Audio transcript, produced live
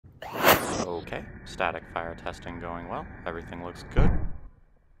Okay, static fire testing going well. Everything looks good.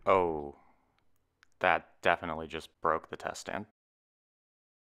 Oh, that definitely just broke the test stand.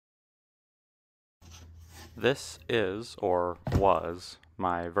 This is, or was,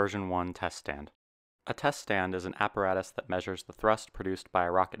 my version 1 test stand. A test stand is an apparatus that measures the thrust produced by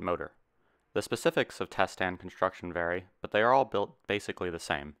a rocket motor. The specifics of test stand construction vary, but they are all built basically the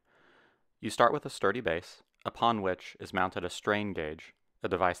same. You start with a sturdy base, upon which is mounted a strain gauge, a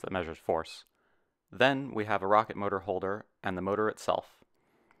device that measures force. Then we have a rocket motor holder and the motor itself.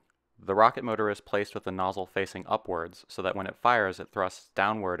 The rocket motor is placed with the nozzle facing upwards so that when it fires it thrusts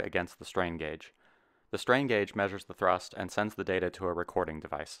downward against the strain gauge. The strain gauge measures the thrust and sends the data to a recording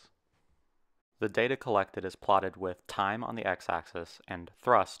device. The data collected is plotted with time on the x-axis and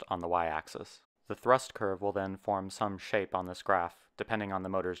thrust on the y-axis. The thrust curve will then form some shape on this graph, depending on the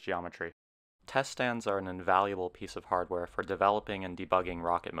motor's geometry. Test stands are an invaluable piece of hardware for developing and debugging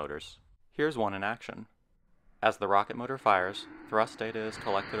rocket motors. Here's one in action. As the rocket motor fires, thrust data is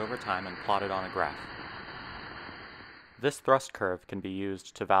collected over time and plotted on a graph. This thrust curve can be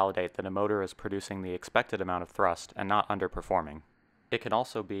used to validate that a motor is producing the expected amount of thrust and not underperforming. It can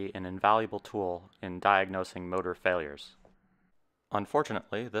also be an invaluable tool in diagnosing motor failures.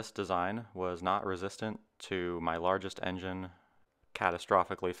 Unfortunately, this design was not resistant to my largest engine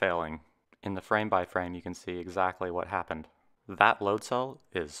catastrophically failing. In the frame-by-frame you can see exactly what happened. That load cell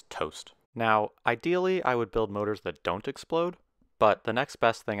is toast. Now, ideally I would build motors that don't explode, but the next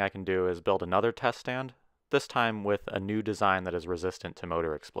best thing I can do is build another test stand, this time with a new design that is resistant to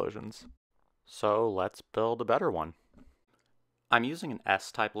motor explosions. So let's build a better one. I'm using an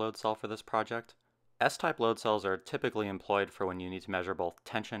S-type load cell for this project. S-type load cells are typically employed for when you need to measure both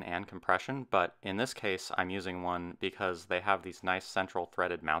tension and compression, but in this case I'm using one because they have these nice central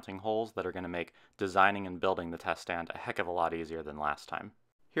threaded mounting holes that are going to make designing and building the test stand a heck of a lot easier than last time.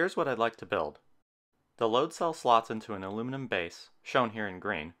 Here's what I'd like to build. The load cell slots into an aluminum base, shown here in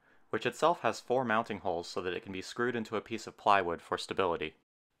green, which itself has 4 mounting holes so that it can be screwed into a piece of plywood for stability.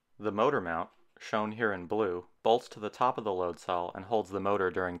 The motor mount, shown here in blue, bolts to the top of the load cell and holds the motor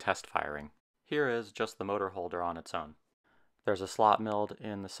during test firing. Here is just the motor holder on its own. There's a slot milled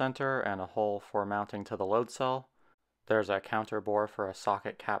in the center and a hole for mounting to the load cell. There's a counter bore for a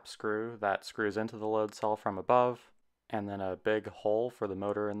socket cap screw that screws into the load cell from above, and then a big hole for the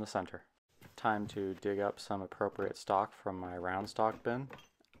motor in the center. Time to dig up some appropriate stock from my round stock bin.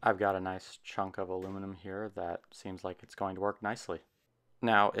 I've got a nice chunk of aluminum here that seems like it's going to work nicely.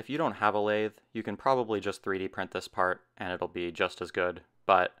 Now, if you don't have a lathe, you can probably just 3D print this part and it'll be just as good,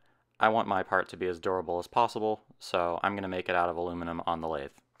 but I want my part to be as durable as possible, so I'm going to make it out of aluminum on the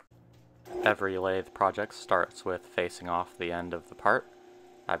lathe. Every lathe project starts with facing off the end of the part.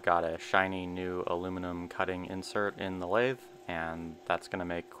 I've got a shiny new aluminum cutting insert in the lathe, and that's going to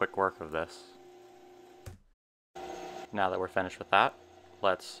make quick work of this. Now that we're finished with that,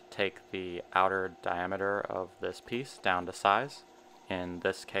 let's take the outer diameter of this piece down to size. In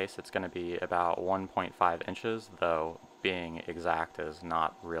this case it's going to be about 1.5 inches, though being exact is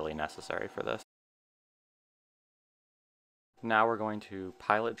not really necessary for this. Now we're going to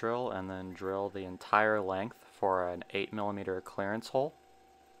pilot drill and then drill the entire length for an 8mm clearance hole.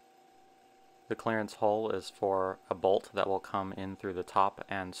 The clearance hole is for a bolt that will come in through the top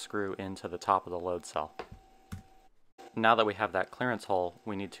and screw into the top of the load cell. Now that we have that clearance hole,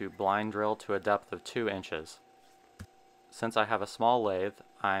 we need to blind drill to a depth of 2 inches. Since I have a small lathe,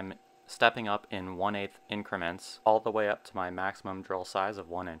 I'm stepping up in 1/8 increments all the way up to my maximum drill size of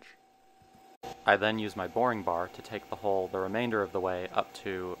 1 inch. I then use my boring bar to take the hole the remainder of the way up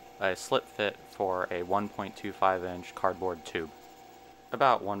to a slip fit for a 1.25 inch cardboard tube.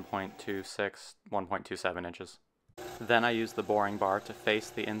 About 1.26, 1.27 inches. Then I use the boring bar to face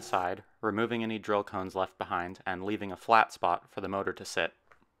the inside, removing any drill cones left behind and leaving a flat spot for the motor to sit.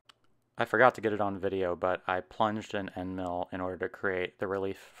 I forgot to get it on video, but I plunged an end mill in order to create the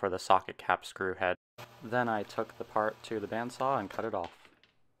relief for the socket cap screw head. Then I took the part to the bandsaw and cut it off.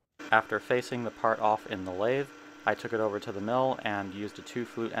 After facing the part off in the lathe, I took it over to the mill and used a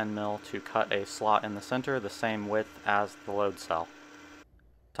 2-flute end mill to cut a slot in the center the same width as the load cell.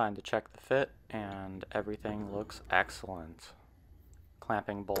 Time to check the fit, and everything looks excellent.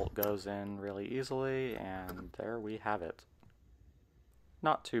 Clamping bolt goes in really easily, and there we have it.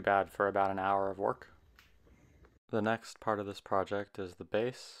 Not too bad for about an hour of work. The next part of this project is the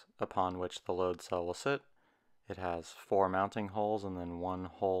base, upon which the load cell will sit. It has 4 mounting holes and then 1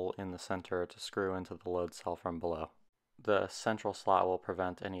 hole in the center to screw into the load cell from below. The central slot will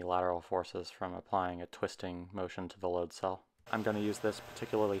prevent any lateral forces from applying a twisting motion to the load cell. I'm going to use this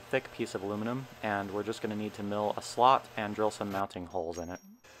particularly thick piece of aluminum, and we're just going to need to mill a slot and drill some mounting holes in it.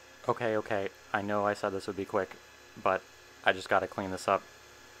 Okay, I know I said this would be quick, but I just gotta clean this up.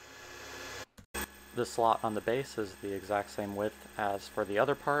 The slot on the base is the exact same width as for the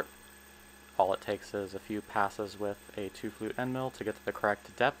other part. All it takes is a few passes with a 2-flute end mill to get to the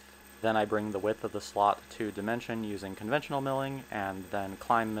correct depth. Then I bring the width of the slot to dimension using conventional milling, and then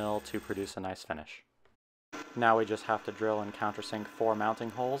climb mill to produce a nice finish. Now we just have to drill and countersink 4 mounting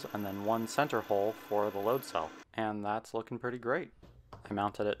holes and then 1 center hole for the load cell. And that's looking pretty great. I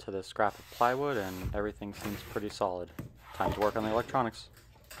mounted it to this scrap of plywood and everything seems pretty solid. Time to work on the electronics.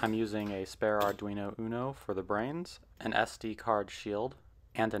 I'm using a spare Arduino Uno for the brains, an SD card shield,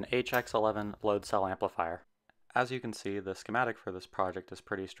 and an HX11 load cell amplifier. As you can see, the schematic for this project is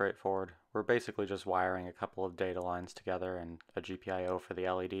pretty straightforward. We're basically just wiring a couple of data lines together and a GPIO for the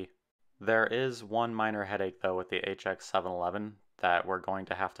LED. There is one minor headache though with the HX711 that we're going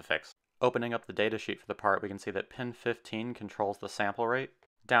to have to fix. Opening up the datasheet for the part, we can see that pin 15 controls the sample rate.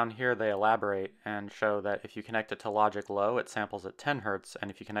 Down here they elaborate and show that if you connect it to logic low, it samples at 10 Hz, and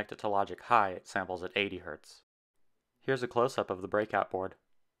if you connect it to logic high, it samples at 80 Hz. Here's a close-up of the breakout board.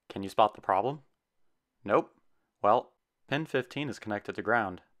 Can you spot the problem? Nope. Well, pin 15 is connected to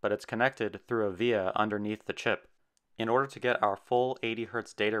ground, but it's connected through a via underneath the chip. In order to get our full 80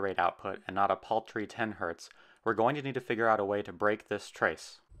 Hz data rate output and not a paltry 10 Hz, we're going to need to figure out a way to break this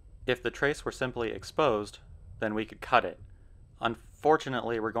trace. If the trace were simply exposed, then we could cut it.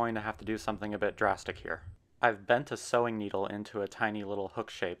 Unfortunately, we're going to have to do something a bit drastic here. I've bent a sewing needle into a tiny little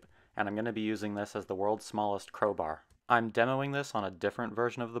hook shape, and I'm going to be using this as the world's smallest crowbar. I'm demoing this on a different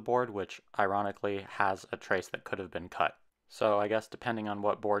version of the board, which ironically has a trace that could have been cut. So I guess depending on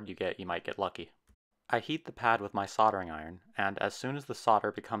what board you get, you might get lucky. I heat the pad with my soldering iron, and as soon as the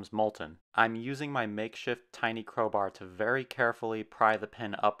solder becomes molten, I'm using my makeshift tiny crowbar to very carefully pry the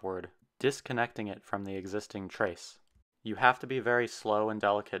pin upward, disconnecting it from the existing trace. You have to be very slow and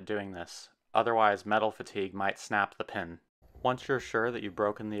delicate doing this, otherwise metal fatigue might snap the pin. Once you're sure that you've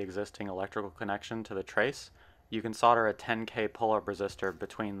broken the existing electrical connection to the trace, you can solder a 10K pull-up resistor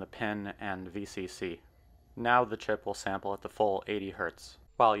between the pin and VCC. Now the chip will sample at the full 80 Hz.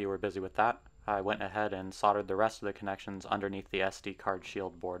 While you were busy with that, I went ahead and soldered the rest of the connections underneath the SD card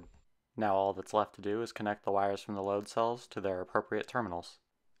shield board. Now all that's left to do is connect the wires from the load cells to their appropriate terminals.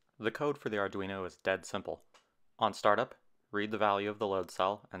 The code for the Arduino is dead simple. On startup, read the value of the load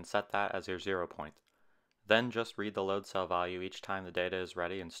cell and set that as your 0 point. Then just read the load cell value each time the data is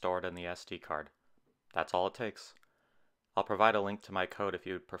ready and store it in the SD card. That's all it takes. I'll provide a link to my code if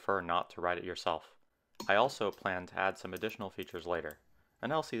you'd prefer not to write it yourself. I also plan to add some additional features later. An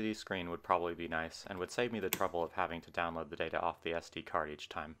LCD screen would probably be nice and would save me the trouble of having to download the data off the SD card each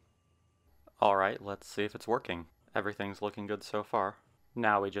time. Alright, let's see if it's working. Everything's looking good so far.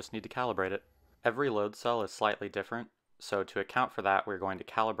 Now we just need to calibrate it. Every load cell is slightly different, so to account for that we're going to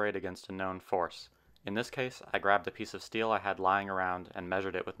calibrate against a known force. In this case, I grabbed a piece of steel I had lying around and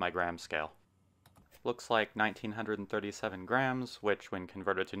measured it with my gram scale. Looks like 1937 grams, which when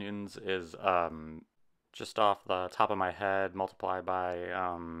converted to newtons is, just off the top of my head, multiplied by,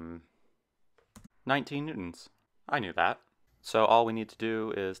 19 newtons. I knew that. So all we need to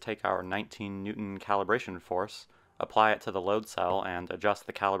do is take our 19 newton calibration force, apply it to the load cell, and adjust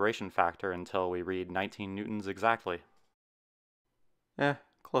the calibration factor until we read 19 newtons exactly.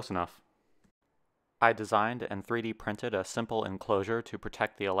 Close enough. I designed and 3D printed a simple enclosure to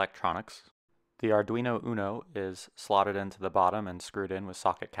protect the electronics. The Arduino Uno is slotted into the bottom and screwed in with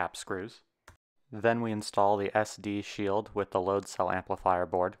socket cap screws. Then we install the SD shield with the load cell amplifier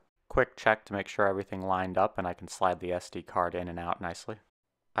board. Quick check to make sure everything lined up and I can slide the SD card in and out nicely.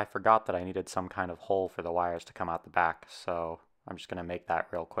 I forgot that I needed some kind of hole for the wires to come out the back, so I'm just going to make that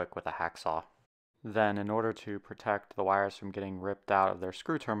real quick with a hacksaw. Then in order to protect the wires from getting ripped out of their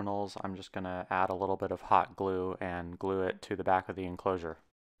screw terminals, I'm just going to add a little bit of hot glue and glue it to the back of the enclosure.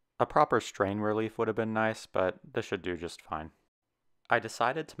 A proper strain relief would have been nice, but this should do just fine. I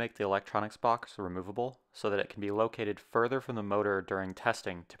decided to make the electronics box removable so that it can be located further from the motor during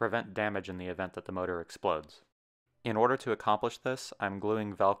testing to prevent damage in the event that the motor explodes. In order to accomplish this, I'm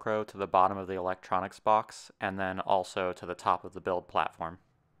gluing Velcro to the bottom of the electronics box and then also to the top of the build platform.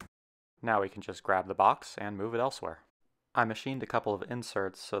 Now we can just grab the box and move it elsewhere. I machined a couple of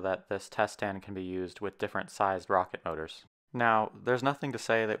inserts so that this test stand can be used with different sized rocket motors. Now, there's nothing to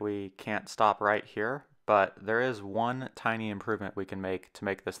say that we can't stop right here, but there is one tiny improvement we can make to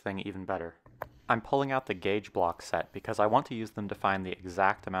make this thing even better. I'm pulling out the gauge block set because I want to use them to find the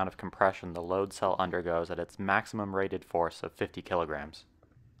exact amount of compression the load cell undergoes at its maximum rated force of 50 kilograms.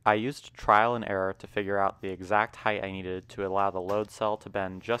 I used trial and error to figure out the exact height I needed to allow the load cell to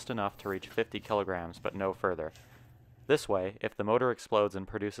bend just enough to reach 50 kilograms but no further. This way, if the motor explodes and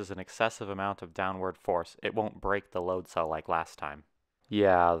produces an excessive amount of downward force, it won't break the load cell like last time.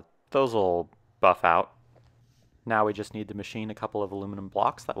 Yeah, those'll buff out. Now we just need to machine a couple of aluminum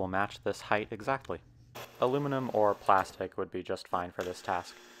blocks that will match this height exactly. Aluminum or plastic would be just fine for this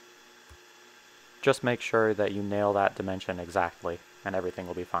task. Just make sure that you nail that dimension exactly, and everything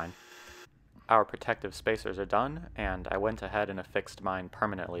will be fine. Our protective spacers are done, and I went ahead and affixed mine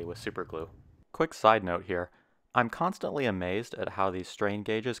permanently with superglue. Quick side note here, I'm constantly amazed at how these strain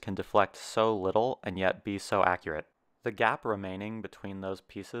gauges can deflect so little and yet be so accurate. The gap remaining between those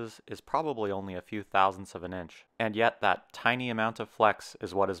pieces is probably only a few thousandths of an inch, and yet that tiny amount of flex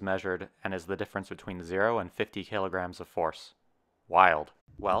is what is measured and is the difference between 0 and 50 kilograms of force. Wild.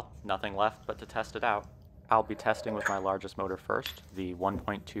 Well, nothing left but to test it out. I'll be testing with my largest motor first, the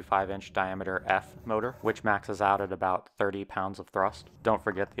 1.25-inch diameter F motor, which maxes out at about 30 pounds of thrust. Don't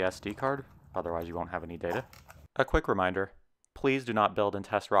forget the SD card, otherwise you won't have any data. A quick reminder, please do not build and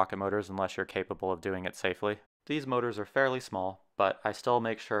test rocket motors unless you're capable of doing it safely. These motors are fairly small, but I still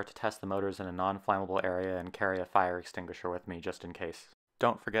make sure to test the motors in a non-flammable area and carry a fire extinguisher with me just in case.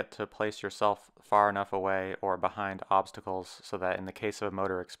 Don't forget to place yourself far enough away or behind obstacles so that in the case of a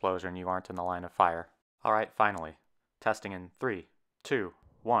motor explosion you aren't in the line of fire. Alright, finally. Testing in 3, 2,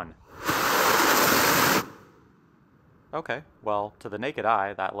 1. Okay, well, to the naked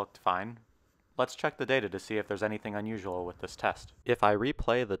eye, that looked fine. Let's check the data to see if there's anything unusual with this test. If I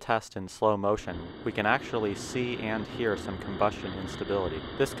replay the test in slow motion, we can actually see and hear some combustion instability.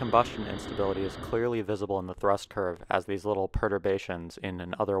 This combustion instability is clearly visible in the thrust curve as these little perturbations in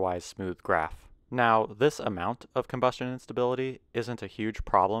an otherwise smooth graph. Now, this amount of combustion instability isn't a huge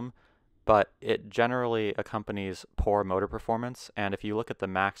problem, but it generally accompanies poor motor performance, and if you look at the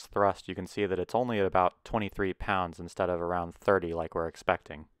max thrust, you can see that it's only at about 23 pounds instead of around 30 like we're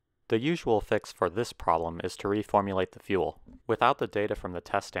expecting. The usual fix for this problem is to reformulate the fuel. Without the data from the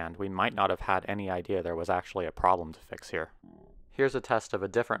test stand, we might not have had any idea there was actually a problem to fix here. Here's a test of a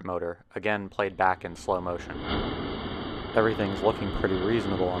different motor, again played back in slow motion. Everything's looking pretty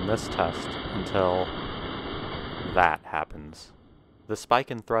reasonable on this test until that happens. The spike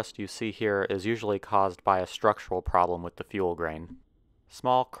in thrust you see here is usually caused by a structural problem with the fuel grain.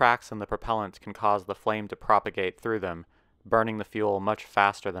 Small cracks in the propellant can cause the flame to propagate through them, burning the fuel much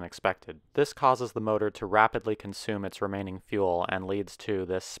faster than expected. This causes the motor to rapidly consume its remaining fuel and leads to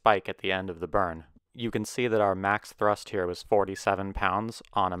this spike at the end of the burn. You can see that our max thrust here was 47 pounds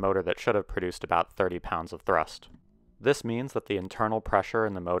on a motor that should have produced about 30 pounds of thrust. This means that the internal pressure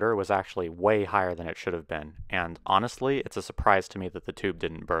in the motor was actually way higher than it should have been, and honestly, it's a surprise to me that the tube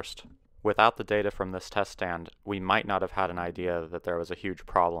didn't burst. Without the data from this test stand, we might not have had an idea that there was a huge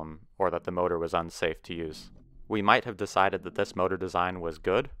problem or that the motor was unsafe to use. We might have decided that this motor design was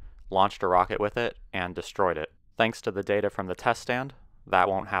good, launched a rocket with it, and destroyed it. Thanks to the data from the test stand, that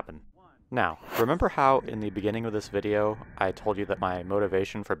won't happen. Now, remember how in the beginning of this video I told you that my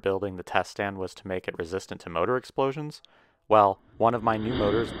motivation for building the test stand was to make it resistant to motor explosions? Well, one of my new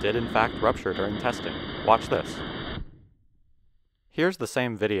motors did in fact rupture during testing. Watch this. Here's the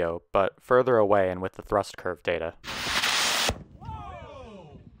same video, but further away and with the thrust curve data.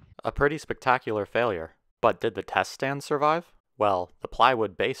 A pretty spectacular failure. But did the test stand survive? Well, the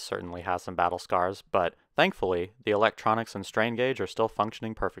plywood base certainly has some battle scars, but thankfully, the electronics and strain gauge are still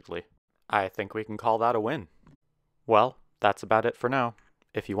functioning perfectly. I think we can call that a win. Well, that's about it for now.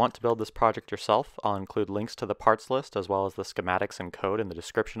 If you want to build this project yourself, I'll include links to the parts list as well as the schematics and code in the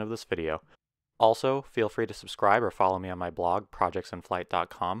description of this video. Also, feel free to subscribe or follow me on my blog,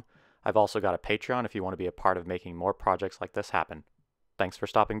 projectsinflight.com. I've also got a Patreon if you want to be a part of making more projects like this happen. Thanks for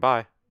stopping by.